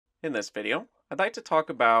In this video, I'd like to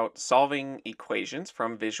talk about solving equations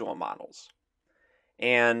from visual models.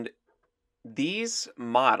 And these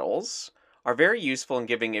models are very useful in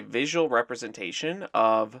giving a visual representation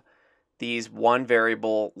of these one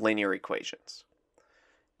variable linear equations.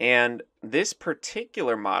 And this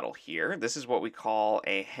particular model here, this is what we call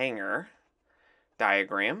a hangar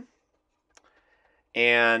diagram.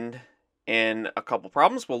 And in a couple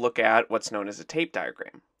problems, we'll look at what's known as a tape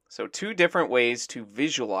diagram. So two different ways to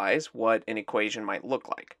visualize what an equation might look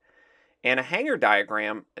like. And a hangar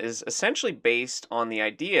diagram is essentially based on the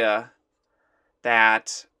idea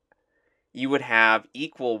that you would have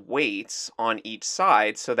equal weights on each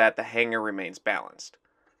side so that the hangar remains balanced.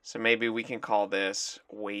 So maybe we can call this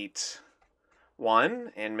weight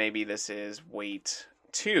 1, and maybe this is weight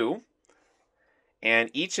 2. And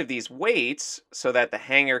each of these weights, so that the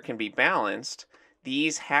hangar can be balanced,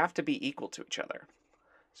 these have to be equal to each other.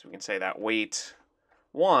 So we can say that weight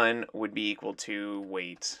 1 would be equal to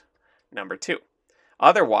weight number 2.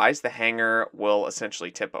 Otherwise, the hangar will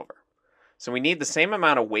essentially tip over. So we need the same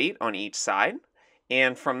amount of weight on each side,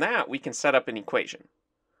 and from that we can set up an equation.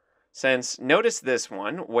 Since notice this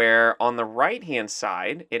one, where on the right-hand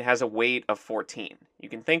side it has a weight of 14. You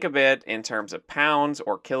can think of it in terms of pounds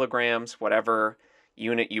or kilograms, whatever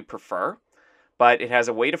unit you prefer, but it has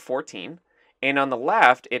a weight of 14. And on the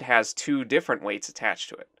left, it has two different weights attached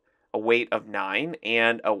to it, a weight of 9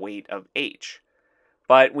 and a weight of h.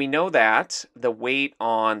 But we know that the weight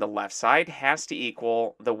on the left side has to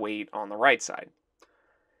equal the weight on the right side.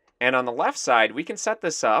 And on the left side, we can set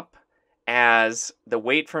this up as the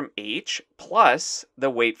weight from h plus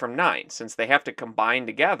the weight from 9, since they have to combine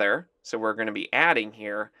together, so we're going to be adding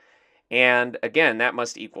here. And again, that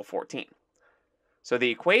must equal 14. So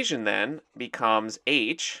the equation then becomes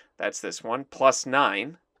h, that's this one, plus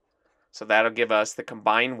 9. So that'll give us the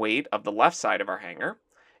combined weight of the left side of our hangar.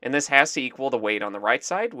 And this has to equal the weight on the right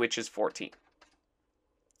side, which is 14.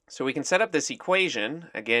 So we can set up this equation,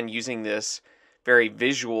 again, using this very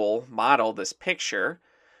visual model, this picture,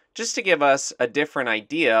 just to give us a different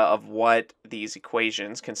idea of what these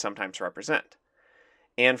equations can sometimes represent.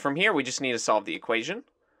 And from here, we just need to solve the equation.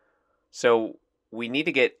 So we need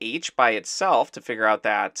to get h by itself to figure out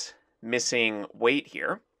that missing weight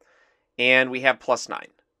here. And we have plus 9.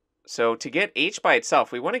 So to get h by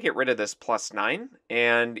itself, we want to get rid of this plus 9.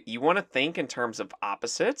 And you want to think in terms of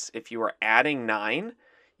opposites. If you are adding 9,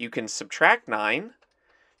 you can subtract 9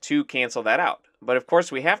 to cancel that out. But of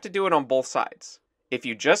course, we have to do it on both sides. If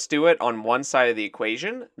you just do it on one side of the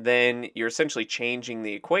equation, then you're essentially changing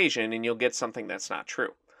the equation and you'll get something that's not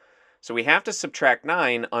true. So we have to subtract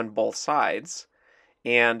 9 on both sides.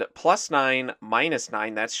 And plus 9 minus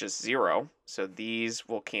 9, that's just 0. So these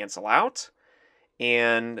will cancel out.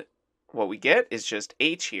 And what we get is just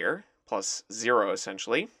h here, plus 0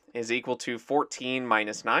 essentially, is equal to 14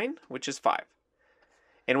 minus 9, which is 5.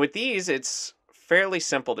 And with these, it's fairly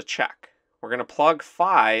simple to check. We're going to plug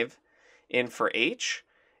 5 in for h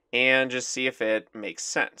and just see if it makes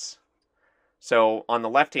sense. So on the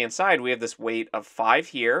left-hand side, we have this weight of 5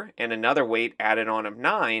 here and another weight added on of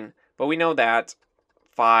 9, but we know that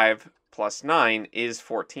 5 plus 9 is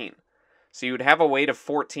 14. So you would have a weight of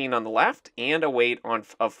 14 on the left and a weight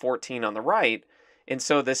of 14 on the right, and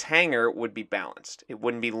so this hangar would be balanced. It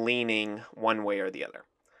wouldn't be leaning one way or the other.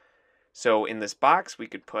 So in this box, we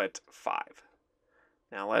could put 5.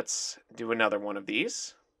 Now let's do another one of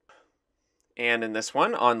these. And in this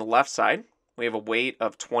one, on the left side, we have a weight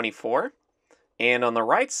of 24. And on the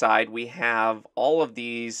right side, we have all of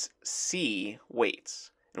these C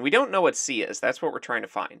weights. And we don't know what C is. That's what we're trying to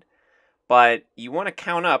find. But you want to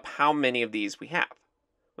count up how many of these we have.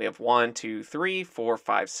 We have 1, 2, 3, 4,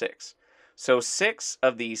 5, 6. So 6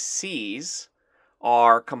 of these C's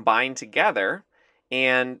are combined together.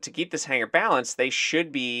 And to keep this hangar balanced, they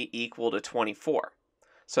should be equal to 24.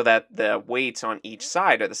 So that the weights on each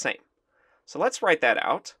side are the same. So let's write that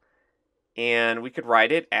out. And we could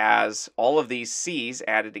write it as all of these C's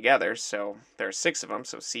added together. So there's 6 of them.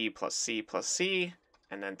 So C plus C plus C.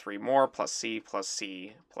 And then 3 more plus C plus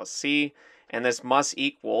C plus C. And this must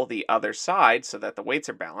equal the other side so that the weights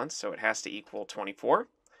are balanced. So it has to equal 24.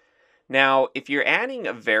 Now, if you're adding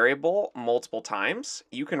a variable multiple times,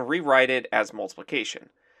 you can rewrite it as multiplication.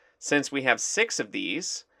 Since we have 6 of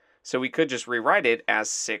these, so we could just rewrite it as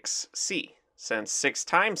 6C. Since 6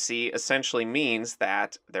 times C essentially means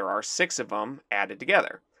that there are 6 of them added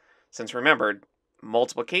together. Since remember,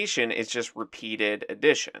 multiplication is just repeated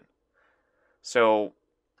addition. So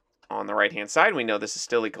on the right-hand side, we know this is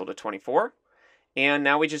still equal to 24. And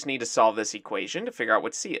now we just need to solve this equation to figure out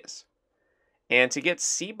what C is. And to get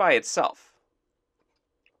C by itself,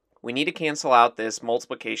 we need to cancel out this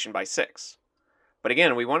multiplication by 6. But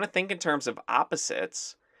again, we want to think in terms of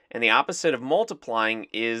opposites, and the opposite of multiplying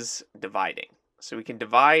is dividing. So we can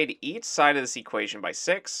divide each side of this equation by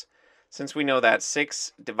 6, since we know that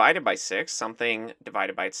 6 divided by 6, something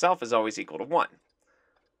divided by itself, is always equal to 1.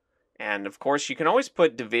 And of course, you can always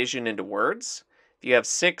put division into words. If you have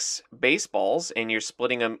 6 baseballs and you're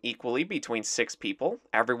splitting them equally between 6 people,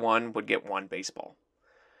 everyone would get 1 baseball.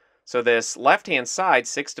 So this left-hand side,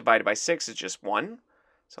 6 divided by 6, is just 1.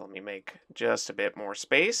 So let me make just a bit more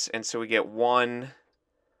space. And so we get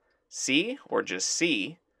 1C, or just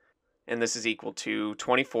C. And this is equal to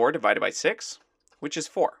 24 divided by 6, which is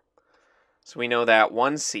 4. So we know that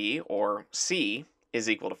 1C, or C, is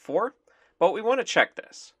equal to 4. But we want to check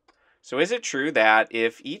this. So is it true that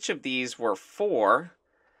if each of these were 4,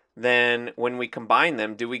 then when we combine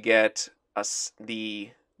them, do we get the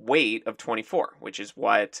weight of 24, which is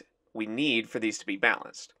what we need for these to be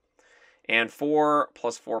balanced? And 4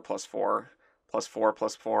 plus 4 plus 4 plus 4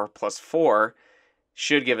 plus 4 plus 4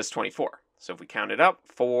 should give us 24. So if we count it up,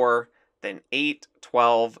 4, then 8,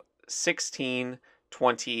 12, 16,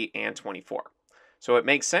 20, and 24. So it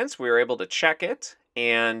makes sense. We were able to check it,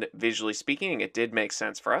 and visually speaking, it did make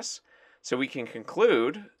sense for us. So we can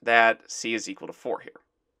conclude that C is equal to 4 here.